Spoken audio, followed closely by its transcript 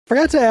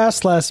Forgot to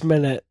ask last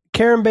minute.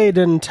 Karen Bay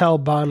didn't tell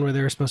Bond where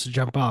they were supposed to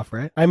jump off,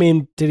 right? I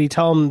mean, did he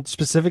tell them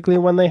specifically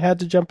when they had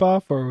to jump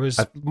off, or was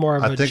it more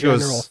of a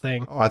general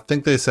thing? I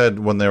think they said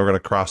when they were going to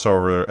cross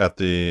over at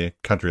the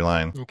country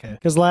line. Okay.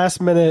 Because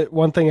last minute,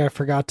 one thing I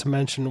forgot to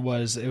mention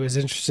was it was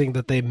interesting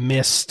that they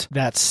missed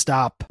that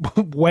stop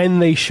when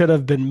they should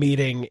have been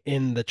meeting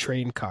in the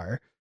train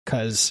car,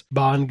 because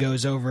Bond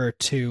goes over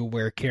to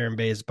where Karen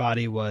Bay's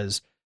body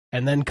was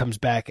and then comes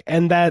back.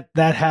 And that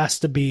has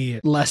to be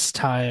less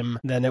time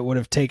than it would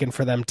have taken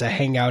for them to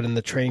hang out in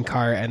the train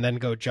car and then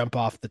go jump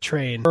off the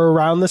train or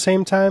around the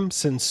same time,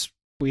 since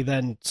we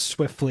then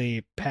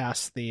swiftly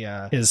passed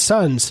the his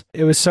sons.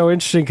 It was so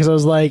interesting because I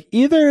was like,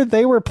 either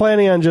they were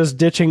planning on just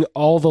ditching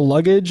all the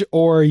luggage,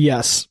 or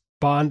yes,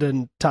 Bond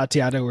and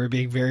Tatiana were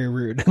being very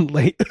rude and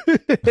late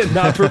and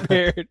not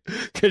prepared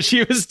because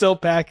she was still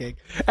packing.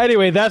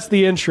 Anyway, that's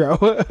the intro.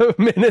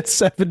 Minute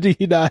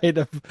 79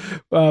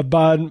 of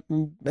Bond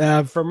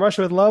from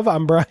Russia with Love.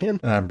 I'm Brian.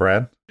 And I'm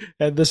Brad.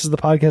 And this is the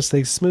podcast that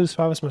takes the smooth,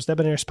 smoothest, most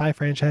debonair spy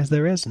franchise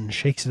there is and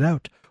shakes it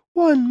out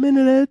 1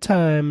 minute at a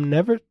time.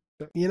 Never,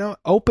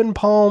 open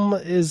palm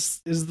is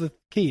the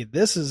key.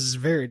 This is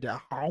very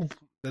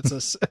that's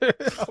a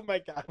oh my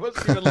god, I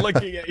wasn't even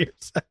looking at your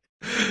side.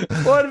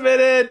 1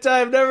 minute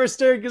time, never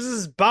stir, because this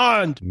is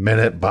Bond.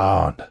 Minute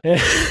Bond.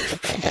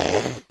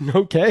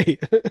 Okay.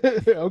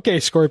 Okay,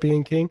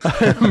 Scorpion King.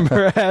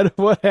 Brad,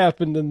 what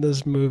happened in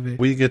this movie?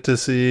 We get to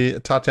see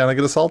Tatiana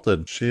get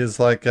assaulted. She's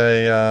like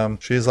a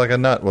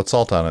nut with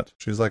salt on it.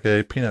 She's like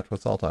a peanut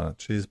with salt on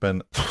it. She's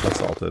been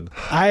assaulted.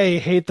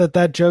 I hate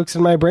that joke's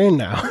in my brain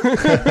now.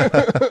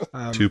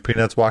 Two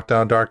peanuts walked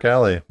down a dark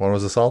alley. One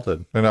was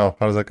assaulted. No,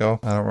 how does that go?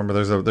 I don't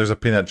remember. There's a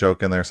peanut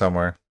joke in there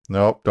somewhere.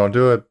 Nope, don't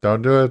do it.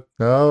 Don't do it.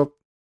 Nope.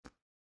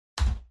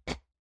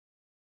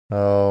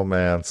 Oh,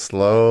 man.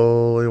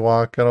 Slowly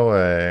walking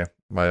away.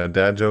 My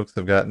dad jokes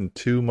have gotten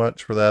too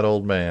much for that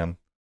old man.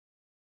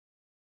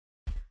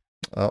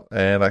 Oh,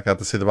 and I got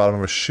to see the bottom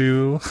of a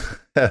shoe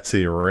as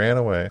he ran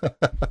away.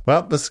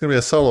 Well, this is going to be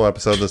a solo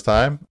episode this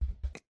time.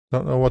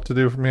 Don't know what to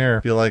do from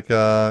here. Feel like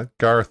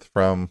Garth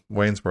from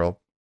Wayne's World.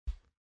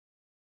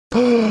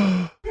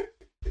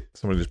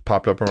 Somebody just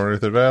popped up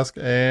underneath their desk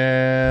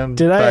and...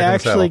 Did I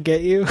actually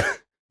get you?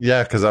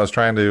 Yeah, because I was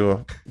trying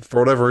to, for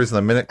whatever reason,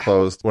 the minute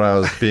closed when I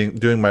was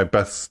doing my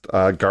best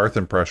Garth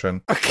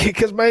impression. Okay,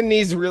 because my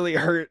knees really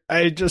hurt.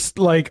 I just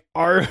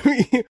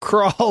army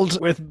crawled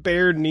with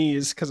bare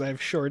knees because I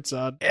have shorts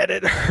on, and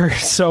it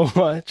hurts so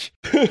much.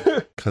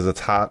 Because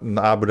it's hot in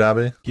Abu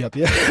Dhabi?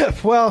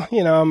 Yep. Well,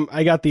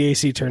 I got the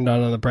AC turned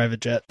on the private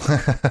jet.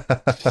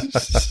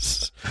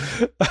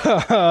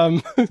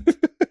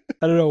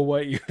 I don't know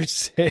what you were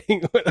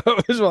saying when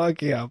I was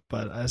walking up,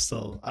 but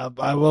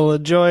I will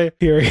enjoy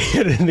hearing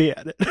it in the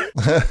edit.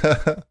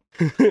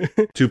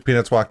 Two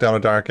peanuts walk down a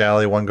dark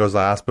alley. One goes to the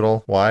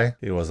hospital. Why?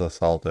 He was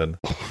assaulted.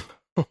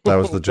 That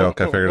was the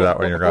joke. I figured it out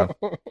when you're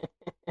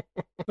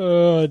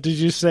gone. Did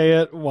you say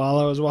it while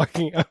I was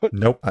walking out?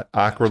 Nope. I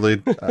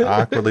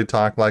awkwardly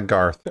talk like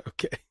Garth.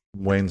 Okay.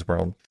 Wayne's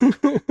World.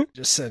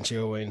 Just sent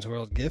you a Wayne's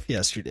World GIF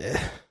yesterday.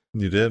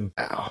 You did.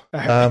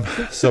 Ow.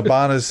 So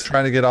Bond is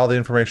trying to get all the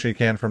information he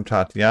can from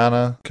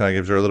Tatiana. Kind of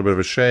gives her a little bit of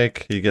a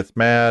shake. He gets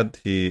mad.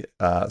 He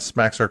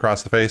smacks her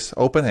across the face,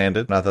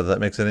 open-handed. Not that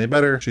makes it any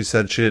better. She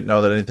said she didn't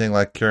know that anything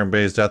like Karen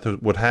Bay's death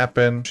would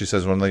happen. She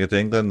says when they get to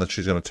England that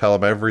she's going to tell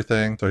him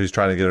everything. So he's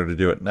trying to get her to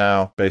do it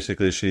now.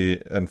 Basically, she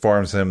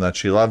informs him that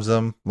she loves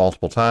him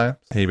multiple times.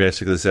 He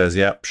basically says,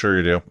 yep, sure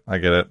you do. I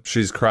get it.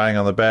 She's crying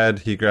on the bed.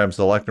 He grabs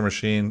the electric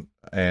machine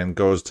and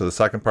goes to the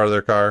second part of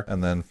their car.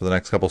 And then for the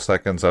next couple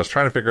seconds, I was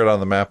trying to figure it out on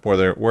the map where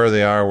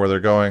they are, where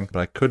they're going, but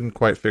I couldn't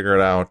quite figure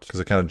it out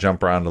because it kind of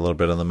jump around a little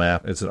bit on the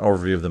map. It's an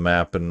overview of the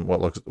map and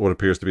what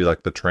appears to be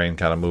like the train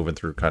kind of moving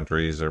through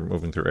countries or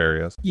moving through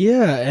areas.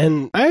 Yeah,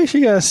 and I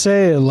actually gotta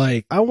say,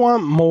 I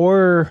want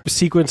more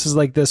sequences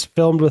like this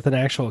filmed with an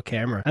actual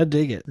camera. I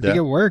dig it. I think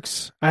it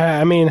works.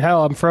 I mean,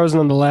 hell, I'm frozen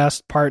on the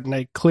last part, and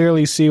I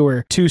clearly see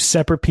where two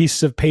separate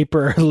pieces of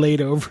paper are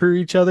laid over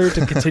each other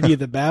to continue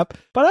the map.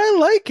 But I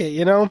like it.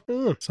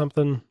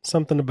 Something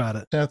about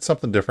it. Yeah, it's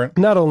something different.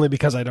 Not only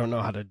because I don't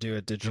know how to do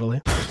it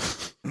digitally.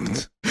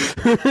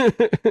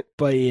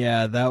 But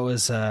yeah, that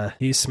was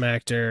he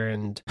smacked her,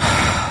 and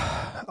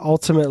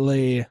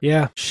ultimately,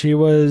 yeah, she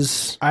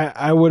was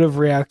I would have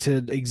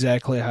reacted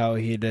exactly how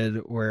he did,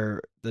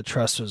 where the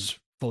trust was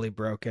fully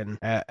broken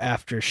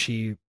after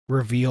she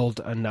revealed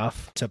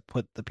enough to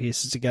put the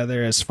pieces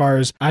together. As far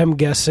as I'm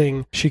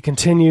guessing, she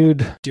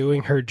continued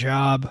doing her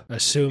job,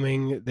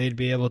 assuming they'd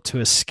be able to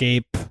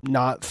escape,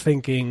 not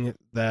thinking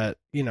that,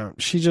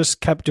 she just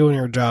kept doing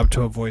her job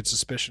to avoid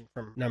suspicion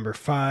from number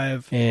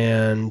 5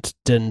 and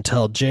didn't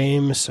tell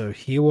James, so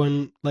he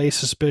wouldn't lay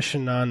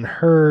suspicion on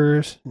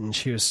her, and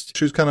she was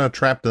kind of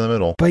trapped in the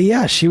middle. But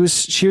yeah, she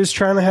was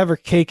trying to have her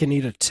cake and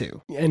eat it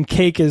too. And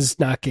cake is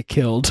not get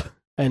killed,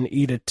 and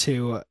eat it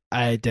too,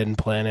 I didn't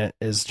plan it,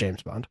 is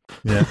James Bond.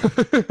 Yeah.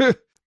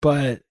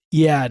 But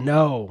yeah,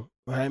 no,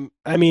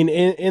 I mean,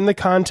 in the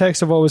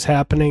context of what was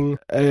happening,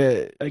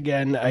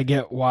 again, I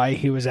get why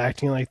he was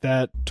acting like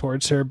that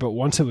towards her, but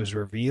once it was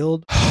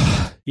revealed,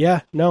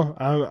 yeah, no,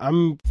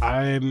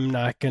 I'm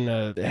not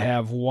gonna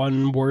have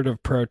one word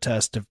of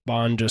protest if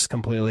Bond just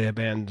completely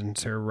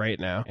abandons her right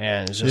now,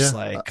 and it's just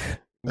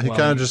He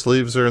kind of just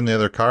leaves her in the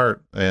other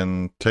cart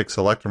and takes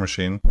Electro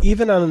Machine.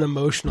 Even on an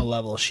emotional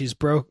level, she's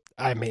broke.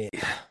 I mean,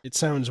 it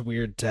sounds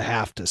weird to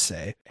have to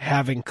say,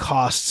 having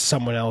cost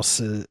someone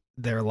else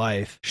their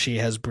life, she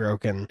has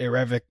broken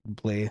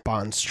irrevocably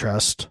Bond's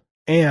trust.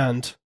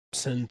 And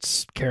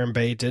since Karen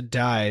Bay did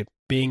die,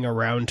 being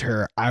around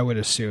her, I would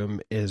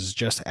assume, is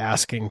just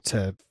asking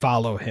to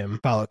follow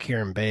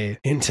Karen Bay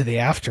into the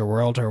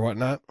afterworld or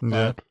whatnot. Yeah.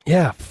 But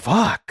yeah,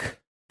 fuck.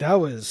 That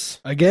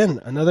was,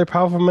 again, another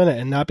powerful minute,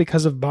 and not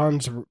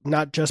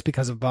just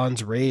because of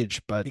Bond's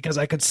rage, but because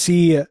I could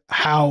see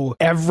how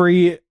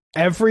every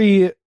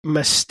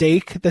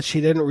mistake that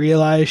she didn't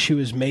realize she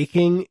was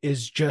making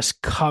is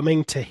just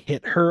coming to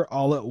hit her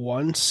all at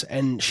once,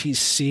 and she's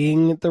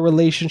seeing the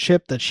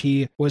relationship that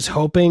she was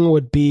hoping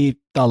would be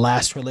the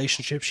last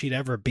relationship she'd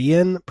ever be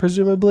in,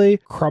 presumably,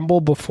 crumble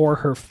before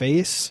her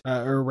face,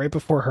 or right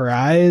before her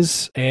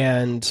eyes.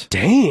 And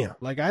damn,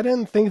 like, I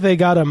didn't think they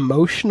got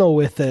emotional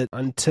with it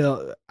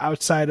until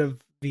outside of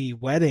the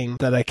wedding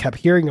that I kept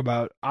hearing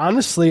about,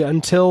 honestly,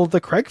 until the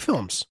Craig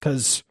films.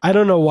 Because I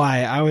don't know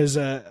why. I was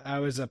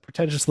a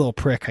pretentious little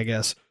prick, I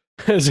guess,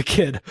 as a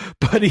kid.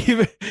 But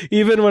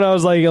even when I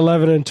was like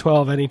 11 and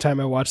 12,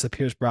 anytime I watched the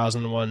Pierce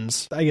Brosnan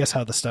ones, I guess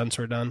how the stunts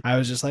were done, I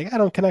was just like, I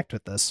don't connect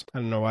with this. I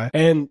don't know why.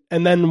 And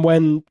then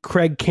when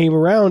Craig came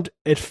around,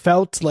 it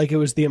felt like it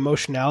was the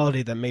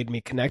emotionality that made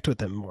me connect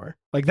with him more.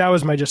 Like, that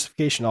was my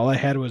justification. All I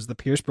had was the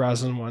Pierce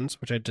Brosnan ones,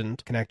 which I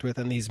didn't connect with,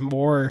 and these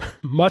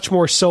much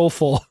more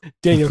soulful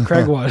Daniel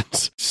Craig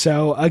ones.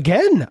 So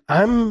again,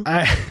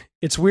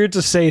 it's weird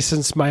to say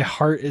since my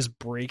heart is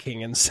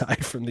breaking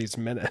inside from these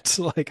minutes,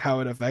 like how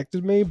it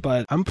affected me,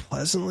 but I'm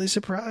pleasantly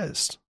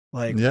surprised.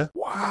 Like, yeah.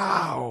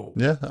 Wow.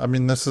 Yeah, I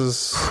mean, this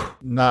is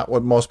not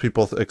what most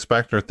people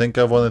expect or think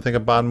of when they think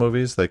of Bond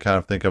movies. They kind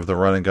of think of the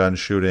run and gun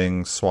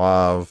shooting,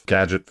 suave,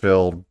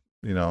 gadget-filled,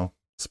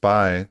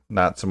 spy,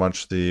 not so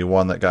much the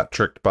one that got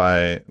tricked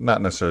by,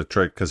 not necessarily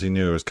tricked because he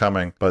knew it was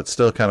coming, but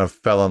still kind of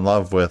fell in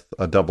love with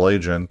a double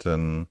agent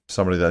and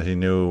somebody that he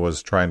knew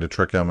was trying to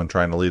trick him and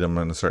trying to lead him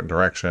in a certain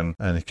direction.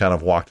 And he kind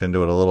of walked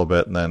into it a little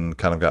bit and then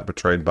kind of got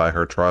betrayed by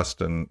her trust.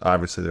 And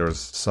obviously there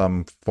was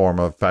some form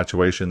of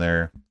infatuation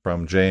there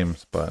from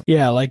James, but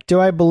yeah, like,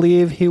 do I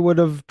believe he would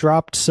have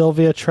dropped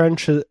Sylvia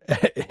Trench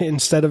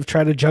instead of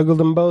try to juggle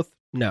them both?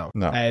 No.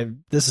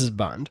 This is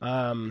Bond.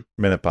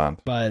 Minute Bond.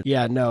 But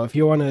yeah, no, if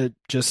you want to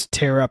just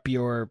tear up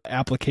your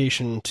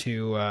application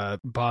to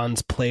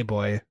Bond's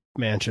Playboy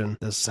mansion,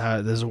 this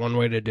is one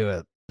way to do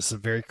it. This is a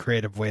very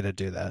creative way to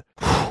do that.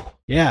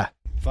 Yeah.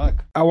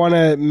 Fuck. I want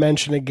to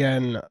mention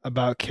again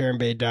about Karen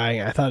Bay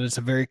dying. I thought it was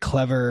very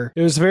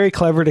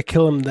clever to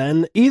kill him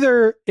then.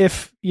 Either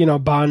if,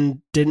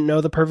 Bond didn't know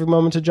the perfect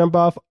moment to jump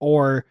off,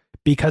 or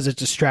because it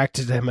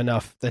distracted him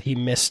enough that he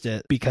missed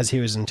it because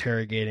he was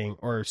interrogating,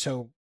 or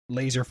so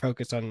laser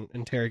focused on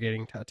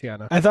interrogating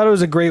Tatiana. I thought it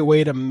was a great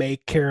way to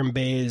make Karen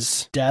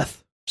Bay's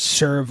death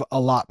serve a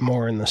lot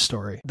more in the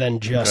story than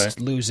just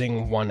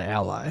losing one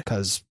ally,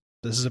 because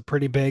this is a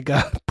pretty big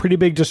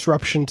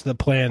disruption to the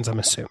plans, I'm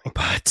assuming.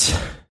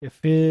 But if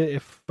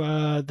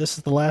this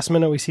is the last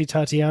minute we see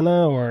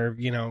Tatiana, or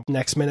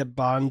next minute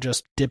Bond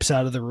just dips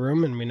out of the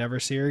room and we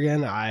never see her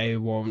again, I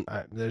won't.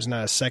 There's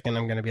not a second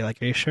I'm gonna be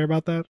like, "Are you sure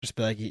about that?" Just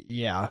be like,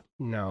 "Yeah,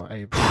 no,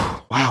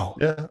 wow."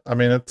 Yeah, I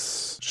mean,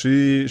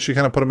 she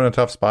kind of put him in a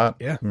tough spot.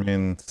 Yeah, I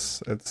mean,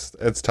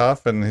 it's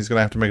tough, and he's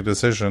gonna have to make a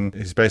decision.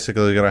 He's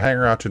basically gonna hang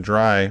her out to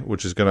dry,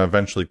 which is gonna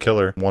eventually kill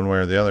her one way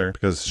or the other,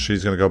 because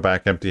she's gonna go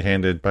back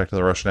empty-handed back to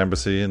the Russian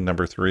embassy in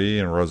number 3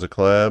 and Rosa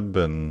Klebb,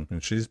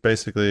 and she's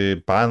basically,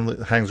 Bond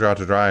hangs her out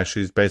to dry.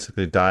 She's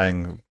basically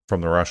dying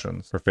from the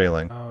Russians for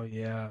failing. Oh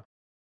yeah.